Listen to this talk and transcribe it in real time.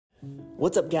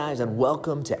What's up, guys, and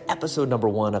welcome to episode number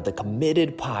 1 of the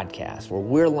Committed Podcast, where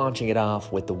we're launching it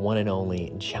off with the one and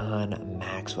only John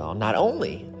Maxwell. Not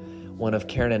only one of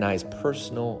Karen and I's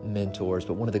personal mentors,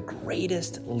 but one of the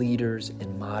greatest leaders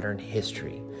in modern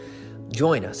history.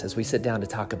 Join us as we sit down to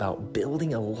talk about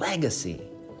building a legacy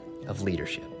of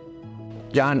leadership.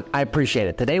 John, I appreciate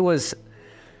it. Today was,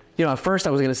 at first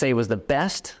I was going to say it was the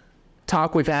best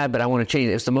talk we've had, but I want to change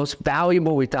it. It's the most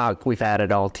valuable we've had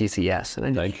at all TCS.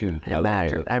 And Thank you. I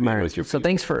admire it. So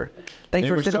thanks for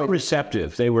They were so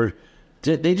receptive.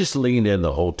 They just leaned in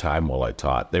the whole time while I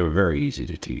taught. They were very easy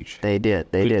to teach. They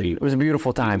did. It was a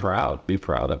beautiful time. Be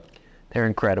proud of. They're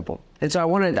incredible. And so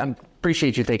I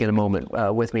appreciate you taking a moment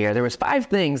with me here. There was 5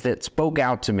 things that spoke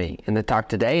out to me in the talk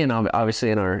today, and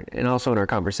obviously also in our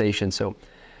conversation. So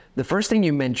the first thing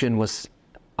you mentioned was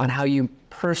on how you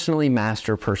personally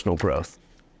master personal growth.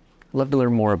 I'd love to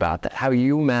learn more about that, how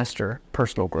you master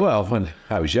personal growth. Well, when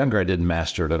I was younger, I didn't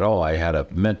master it at all. I had a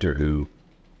mentor who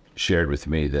shared with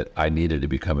me that I needed to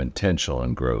become intentional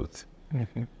in growth.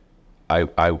 Mm-hmm.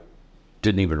 I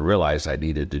didn't even realize I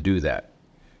needed to do that.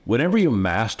 Whenever you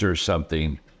master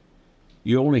something,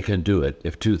 you only can do it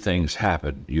if 2 things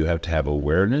happen. You have to have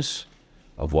awareness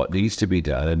of what needs to be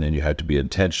done, and then you have to be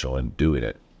intentional in doing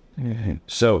it. Mm-hmm.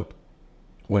 So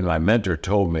when my mentor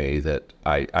told me that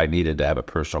I needed to have a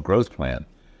personal growth plan,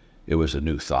 it was a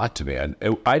new thought to me. And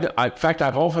in fact,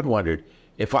 I've often wondered,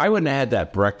 if I wouldn't have had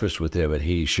that breakfast with him and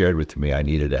he shared with me I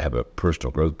needed to have a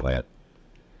personal growth plan,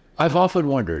 I've often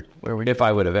wondered if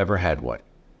I would have ever had one.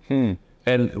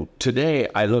 And today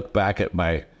I look back at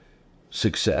my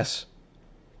success,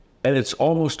 and it's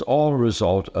almost all a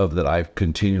result of that I've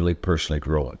continually personally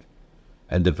grown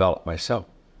and developed myself.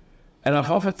 And I've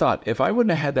often thought, if I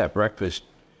wouldn't have had that breakfast,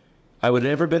 I would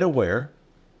have never been aware,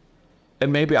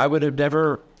 and maybe I would have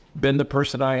never been the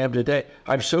person I am today.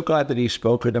 I'm so glad that he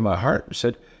spoke into my heart and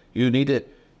said, you need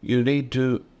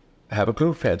to have a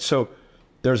growth plan. So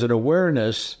there's an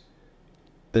awareness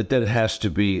that then has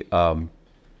to be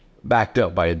backed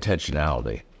up by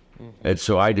intentionality. Mm-hmm. And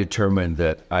so I determined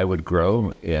that I would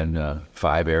grow in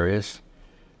 5 areas,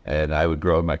 and I would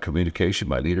grow in my communication,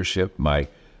 my leadership, my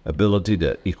ability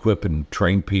to equip and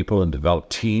train people and develop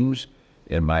teams,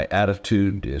 in my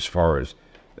attitude as far as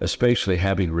especially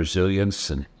having resilience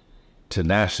and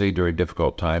tenacity during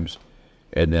difficult times,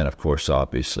 and then, of course,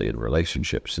 obviously in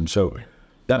relationships. And so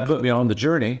that put me on the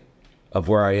journey of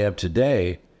where I am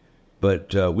today,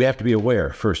 but we have to be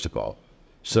aware, first of all.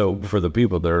 So for the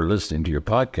people that are listening to your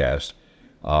podcast,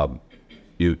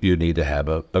 you need to have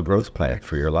a growth plan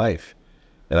for your life.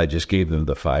 And I just gave them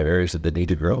the 5 areas that they need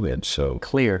to grow in. So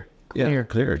Clear.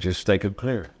 Just make them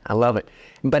clear. I love it.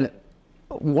 But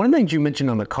one of the things you mentioned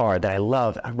on the card that I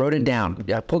love, I wrote it down.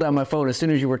 I pulled out my phone as soon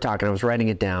as you were talking. I was writing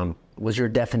it down, was your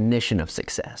definition of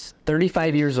success.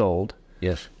 35 years old.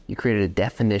 Yes. You created a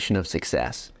definition of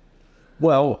success.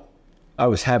 Well, I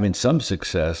was having some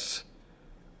success,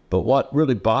 but what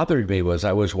really bothered me was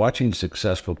I was watching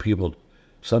successful people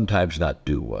sometimes not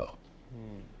do well.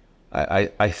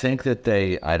 I think that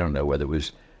I don't know whether it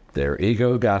was their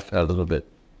ego got a little bit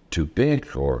too big,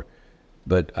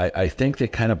 but I think they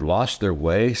kind of lost their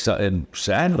way. So, and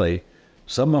sadly,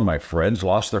 some of my friends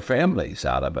lost their families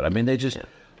out of it. I mean, they just,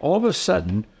 all of a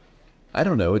sudden, I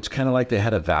don't know, it's kind of like they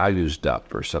had a values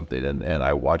dump or something, and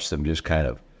I watched them just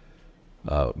kind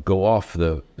of go off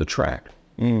the track.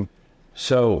 Mm.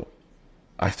 So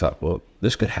I thought, well,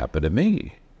 this could happen to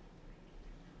me.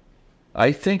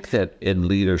 I think that in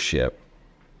leadership,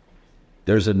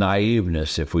 there's a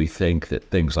naiveness if we think that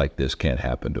things like this can't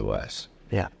happen to us.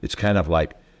 Yeah. It's kind of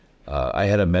like, I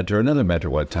had another mentor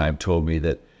one time told me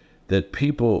that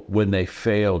people, when they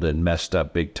failed and messed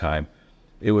up big time,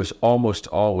 it was almost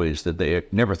always that they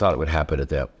never thought it would happen to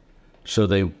them. So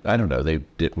they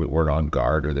weren't on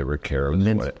guard, or they were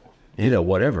careless,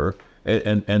 whatever.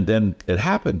 And then it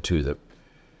happened to them.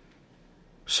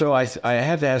 So I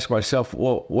had to ask myself,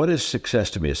 well, what is success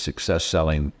to me? Is success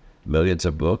selling millions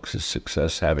of books? Is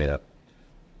success having a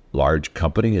large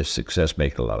company? Is success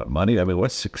making a lot of money? I mean,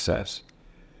 what's success?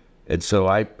 And so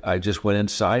I just went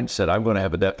inside and said, I'm going to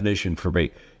have a definition for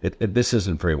me. This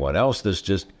isn't for anyone else. This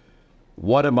just,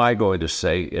 what am I going to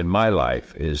say in my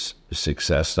life is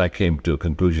success? And I came to a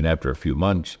conclusion after a few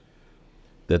months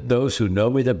that those who know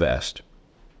me the best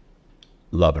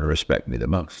love and respect me the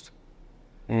most.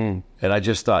 Mm. And I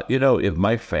just thought, if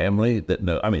my family they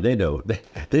not only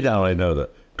know the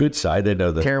good side, they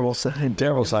know the terrible side.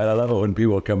 Terrible side. I love it when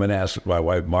people come and ask my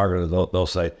wife, Margaret, they'll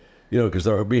say, because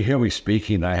they'll hear me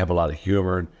speaking, and I have a lot of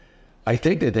humor. And I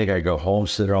think they think I go home,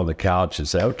 sit on the couch and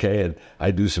say, okay, and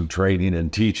I do some training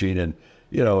and teaching, and,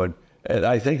 And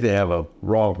I think they have a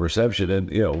wrong perception.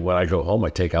 And, when I go home, I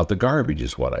take out the garbage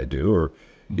is what I do, or,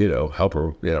 help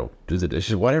her, do the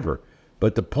dishes, whatever.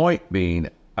 But the point being,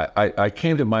 I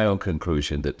came to my own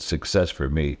conclusion that success for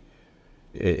me,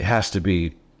 it has to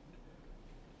be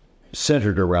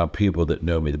centered around people that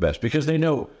know me the best, because they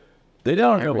don't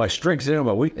know my strengths, they know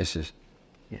my weaknesses.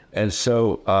 Yeah. And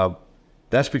so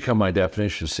that's become my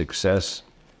definition of success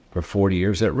for 40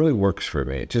 years. That really works for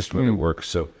me. It just really works.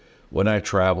 So when I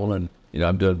travel and,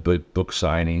 I'm doing book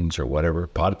signings or whatever,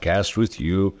 podcasts with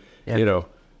you,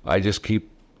 I just keep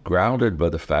grounded by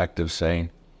the fact of saying,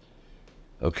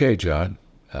 okay, John,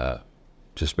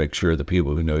 just make sure the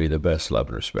people who know you the best love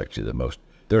and respect you the most.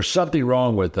 There's something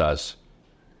wrong with us,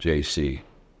 JC,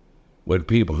 when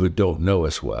people who don't know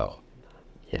us well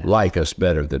like us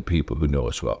better than people who know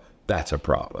us well. That's a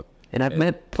problem. And I've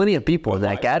met plenty of people in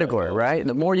that category, right?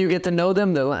 The more you get to know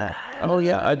them, the like, I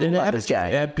love this guy.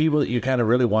 I had people that you kind of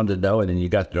really wanted to know, and then you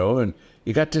got to know, and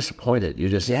you got disappointed. You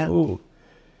just, ooh,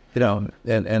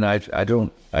 and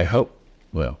I hope,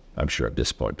 well, I'm sure I'm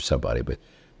disappointed somebody,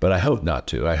 but I hope not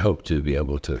to. I hope to be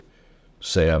able to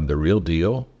say I'm the real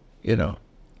deal,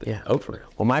 hopefully.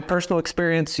 Well, my personal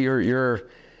experience,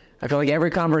 I feel like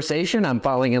every conversation I'm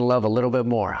falling in love a little bit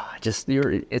more.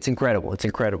 It's incredible. It's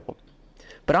incredible.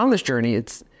 But on this journey,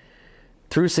 it's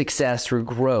through success, through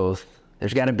growth,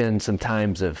 there's got to have been some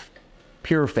times of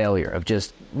pure failure, of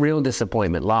just real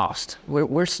disappointment, lost.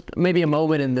 Where's maybe a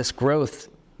moment in this growth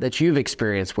that you've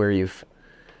experienced where you've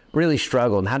really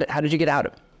struggled? And how did you get out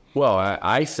of it? Well,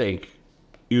 I think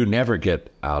you never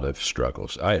get out of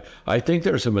struggles. I think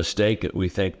there's a mistake that we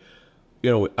think,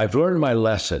 I've learned my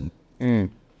lesson,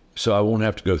 so I won't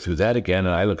have to go through that again.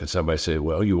 And I look at somebody and say,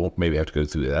 well, you won't maybe have to go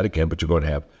through that again, but you're going to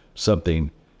have something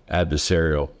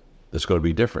adversarial that's going to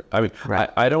be different. I mean, right.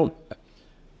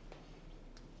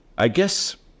 I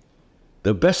guess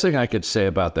the best thing I could say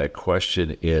about that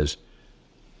question is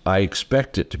I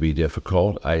expect it to be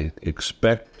difficult. I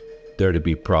expect there to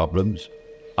be problems.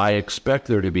 I expect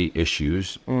there to be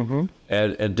issues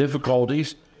and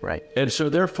difficulties. Right. And so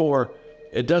therefore,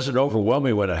 it doesn't overwhelm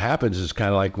me when it happens. It's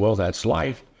kind of like, well, that's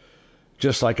life.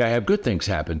 Just like I have good things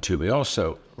happen to me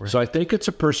also. Right. So I think it's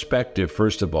a perspective,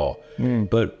 first of all.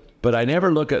 But I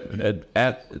never look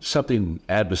at something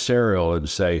adversarial and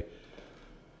say,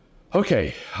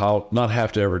 okay, I'll not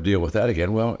have to ever deal with that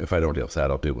again. Well, if I don't deal with that,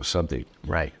 I'll deal with something.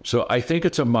 Right. So I think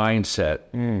it's a mindset.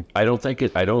 I don't think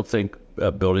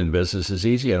building a business is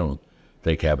easy. I don't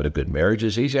think having a good marriage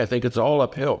is easy. I think it's all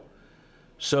uphill.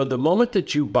 So the moment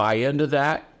that you buy into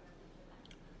that,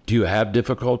 do you have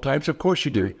difficult times? Of course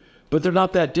you do. Right. But they're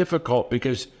not that difficult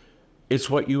because it's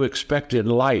what you expect in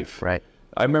life. Right.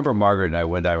 I remember Margaret and I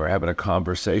one day were having a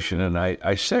conversation, and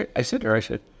I said to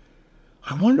her,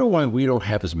 I wonder why we don't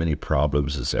have as many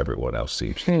problems as everyone else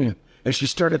seems to have. And she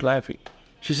started laughing.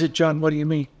 She said, John, what do you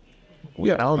mean? We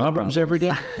have problems every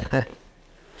day.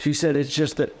 She said, it's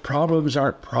just that problems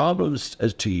aren't problems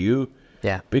as to you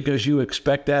because you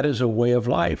expect that as a way of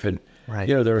life. And,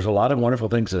 there's a lot of wonderful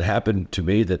things that happened to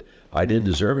me that I didn't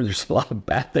deserve, and there's a lot of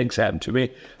bad things happened to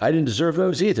me. I didn't deserve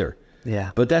those either.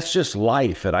 Yeah. But that's just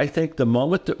life. And I think the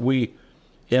moment that we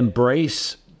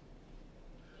embrace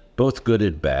both good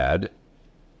and bad,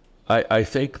 I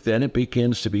think then it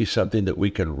begins to be something that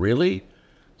we can really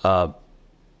love,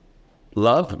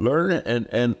 learn,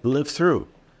 and live through.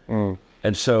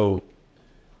 And so,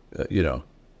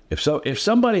 if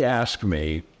somebody asked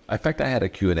me, in fact, I had a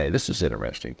Q&A. This is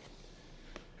interesting.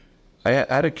 I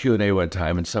had a Q&A one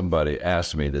time, and somebody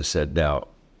asked me, they said, now,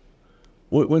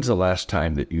 when's the last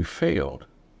time that you failed?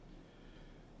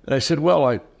 And I said,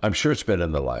 well, I'm sure it's been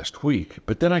in the last week.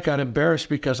 But then I got embarrassed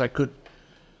because I couldn't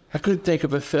think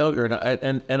of a failure.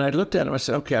 And I looked at him, I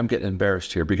said, okay, I'm getting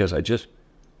embarrassed here because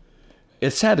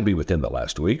it's had to be within the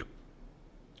last week.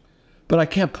 But I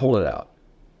can't pull it out.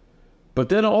 But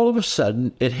then all of a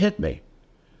sudden, it hit me.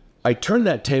 I turned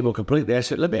that table completely. I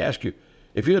said, let me ask you,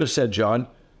 if you would have said, John,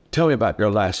 tell me about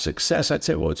your last success, I'd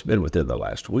say, well, it's been within the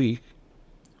last week.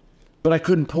 But I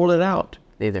couldn't pull it out.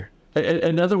 Neither.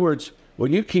 In other words,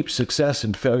 when you keep success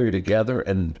and failure together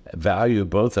and value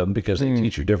both of them because they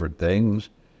teach you different things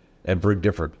and bring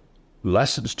different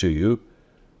lessons to you,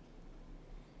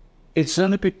 it's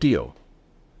not a big deal.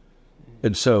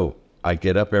 And so I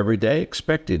get up every day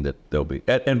expecting that there'll be,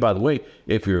 and by the way,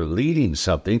 if you're leading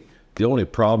something, the only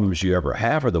problems you ever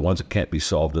have are the ones that can't be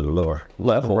solved at a lower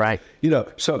level. Right.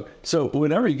 So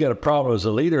whenever you get a problem as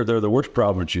a leader, they're the worst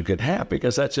problems you could have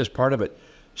because that's just part of it.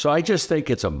 So I just think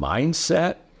it's a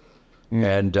mindset.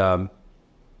 And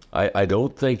I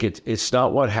don't think it's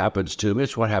not what happens to me,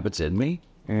 it's what happens in me.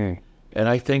 And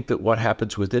I think that what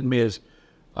happens within me is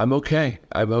I'm okay.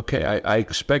 I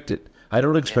expect it. I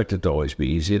don't expect it to always be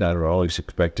easy, and I don't always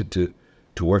expect it to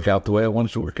work out the way I want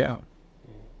it to work out.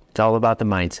 It's all about the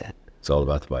mindset. It's all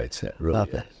about the mindset. It really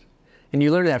is. And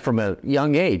you learned that from a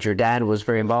young age. Your dad was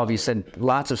very involved. You said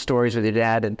lots of stories with your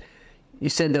dad, and you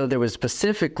said, though, there was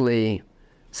specifically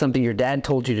something your dad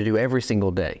told you to do every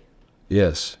single day.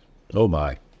 Yes. Oh,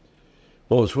 my.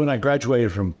 Well, it was when I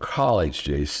graduated from college,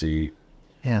 JC,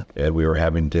 and we were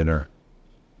having dinner.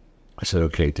 I said,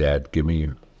 okay, Dad, give me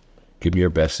your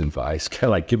best advice. Kind of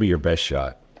like, give me your best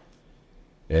shot.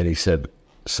 And he said,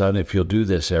 son, if you'll do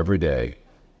this every day,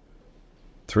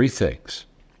 3 things.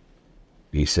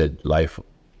 He said, life,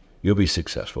 you'll be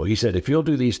successful. He said, if you'll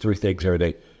do these 3 things every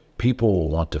day, people will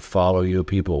want to follow you.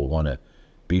 People will want to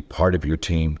be part of your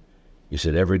team. He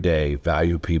said, every day,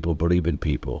 value people, believe in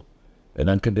people, and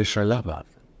unconditionally love them.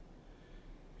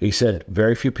 He said,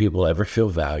 very few people ever feel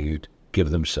valued, give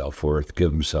them self-worth,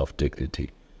 give them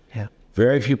self-dignity. Yeah.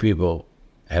 Very few people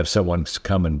have someone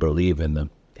come and believe in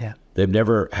them. Yeah. They've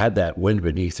never had that wind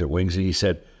beneath their wings. And he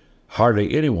said,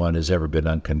 hardly anyone has ever been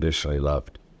unconditionally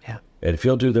loved. Yeah. And if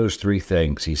you'll do those 3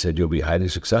 things, he said, you'll be highly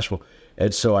successful.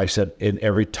 And so I said, in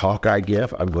every talk I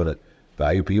give, I'm going to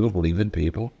value people, believe in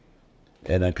people,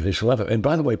 and unconditional love. And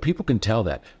by the way, people can tell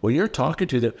that. When you're talking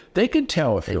to them, they can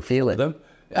tell if you're for them.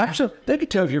 Actually, they can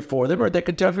tell if you're for them, or they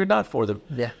can tell if you're not for them.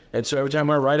 Yeah. And so every time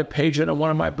I write a page in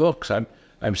one of my books,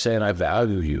 I'm saying I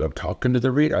value you. I'm talking to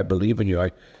the reader. I believe in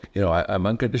you. I'm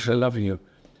unconditionally loving you.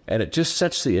 And it just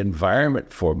sets the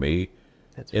environment for me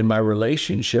in my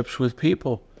relationships with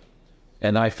people.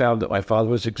 And I found that my father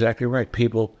was exactly right.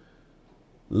 People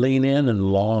lean in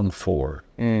and long for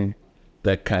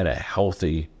that kind of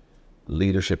healthy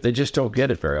leadership. They just don't get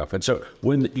it very often. So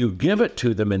when you give it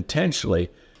to them intentionally,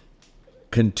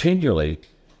 continually,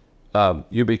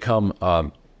 you become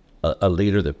a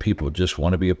leader that people just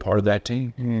want to be a part of that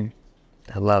team.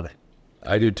 I love it.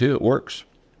 I do too. It works.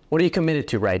 What are you committed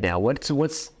to right now? What's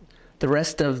the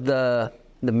rest of the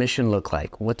mission look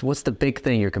like? What's the big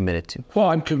thing you're committed to? Well,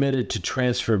 I'm committed to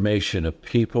transformation of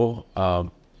people.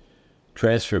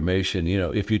 Transformation,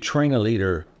 if you train a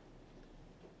leader,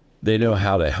 they know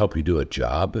how to help you do a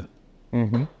job.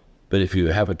 Mm-hmm. But if you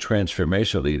have a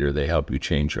transformational leader, they help you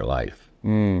change your life.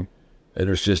 And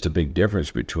there's just a big difference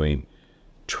between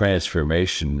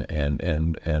transformation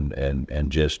and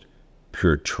just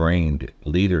pure trained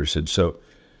leaders. And so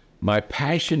my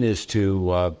passion is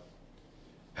to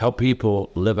help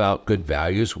people live out good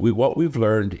values. What we've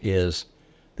learned is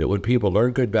that when people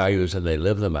learn good values and they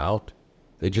live them out,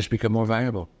 they just become more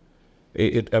valuable.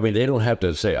 They don't have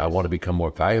to say, I want to become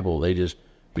more valuable. They just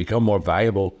become more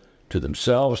valuable to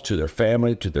themselves, to their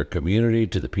family, to their community,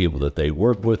 to the people that they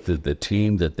work with, to the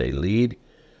team that they lead.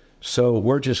 So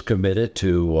we're just committed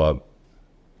to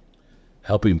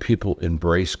helping people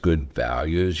embrace good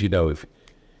values.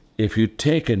 If you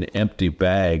take an empty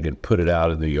bag and put it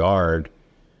out in the yard,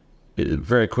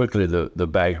 very quickly the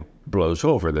bag blows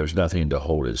over. There's nothing to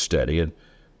hold it steady. And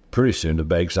pretty soon the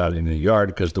bag's out in the yard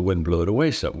because the wind blew it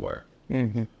away somewhere.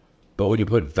 Mm-hmm. But when you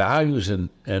put values in,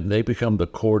 and they become the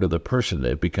core to the person,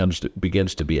 it begins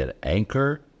to be an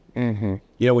anchor. Mm-hmm.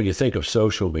 When you think of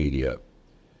social media,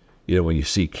 when you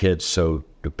see kids so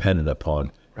dependent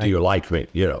upon, do you like me?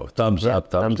 Thumbs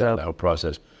up, thumbs down, that whole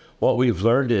process. What we've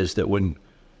learned is that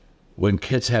when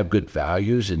kids have good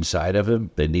values inside of them,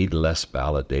 they need less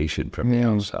validation from the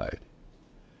outside.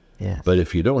 Yeah. But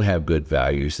if you don't have good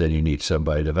values, then you need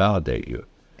somebody to validate you.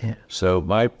 Yeah. So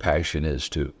my passion is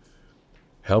to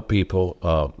help people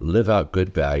live out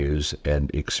good values and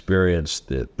experience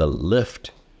the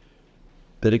lift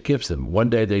that it gives them. One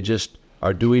day they just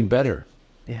are doing better.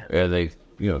 Yeah. And they,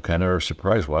 kind of are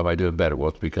surprised, why am I doing better? Well,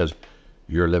 it's because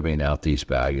you're living out these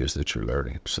values that you're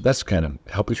learning. So that's kind of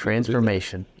helping.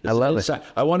 Transformation. I love it.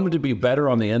 I want them to be better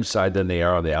on the inside than they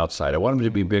are on the outside. I want them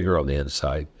to be bigger on the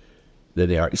inside than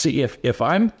they are. See, if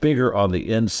I'm bigger on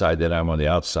the inside than I'm on the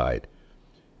outside,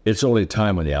 it's only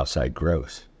time when the outside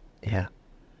grows. Yeah.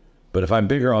 But if I'm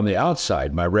bigger on the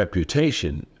outside, my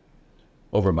reputation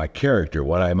over my character,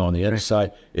 when I'm on the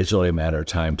inside, it's only a matter of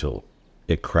time till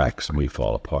it cracks and we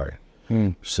fall apart.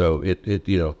 So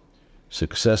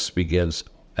success begins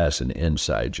as an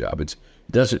inside job. It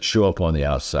doesn't show up on the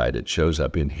outside. It shows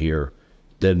up in here.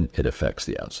 Then it affects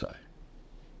the outside.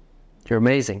 You're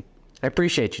amazing. I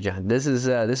appreciate you, John. This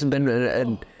has been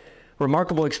a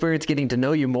remarkable experience getting to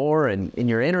know you more and in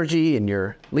your energy and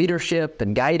your leadership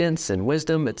and guidance and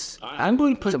wisdom. I'm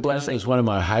going to put it down as one of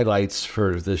my highlights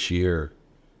for this year,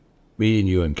 meeting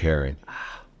you and Karen.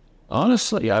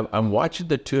 Honestly, I'm watching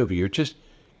the two of you. You're just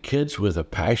kids with a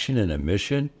passion and a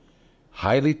mission,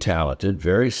 highly talented,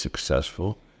 very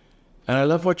successful. And I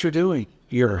love what you're doing.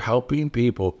 You're helping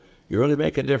people. You're really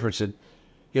making a difference. And,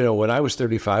 when I was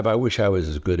 35, I wish I was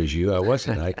as good as you. I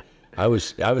wasn't. I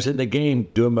was in the game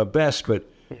doing my best,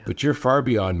 but you're far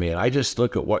beyond me. And I just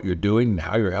look at what you're doing and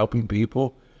how you're helping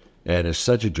people. And it's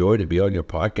such a joy to be on your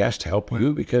podcast to help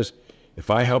you, because if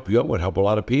I help you, I would help a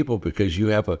lot of people, because you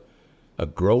have a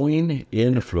growing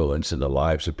influence in the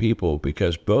lives of people,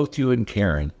 because both you and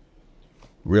Karen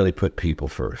really put people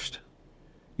first.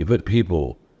 You put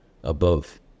people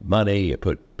above money. You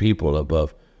put people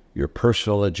above your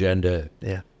personal agenda.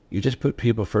 Yeah. You just put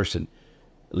people first. And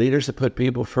leaders that put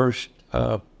people first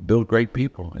build great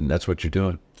people. And that's what you're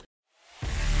doing.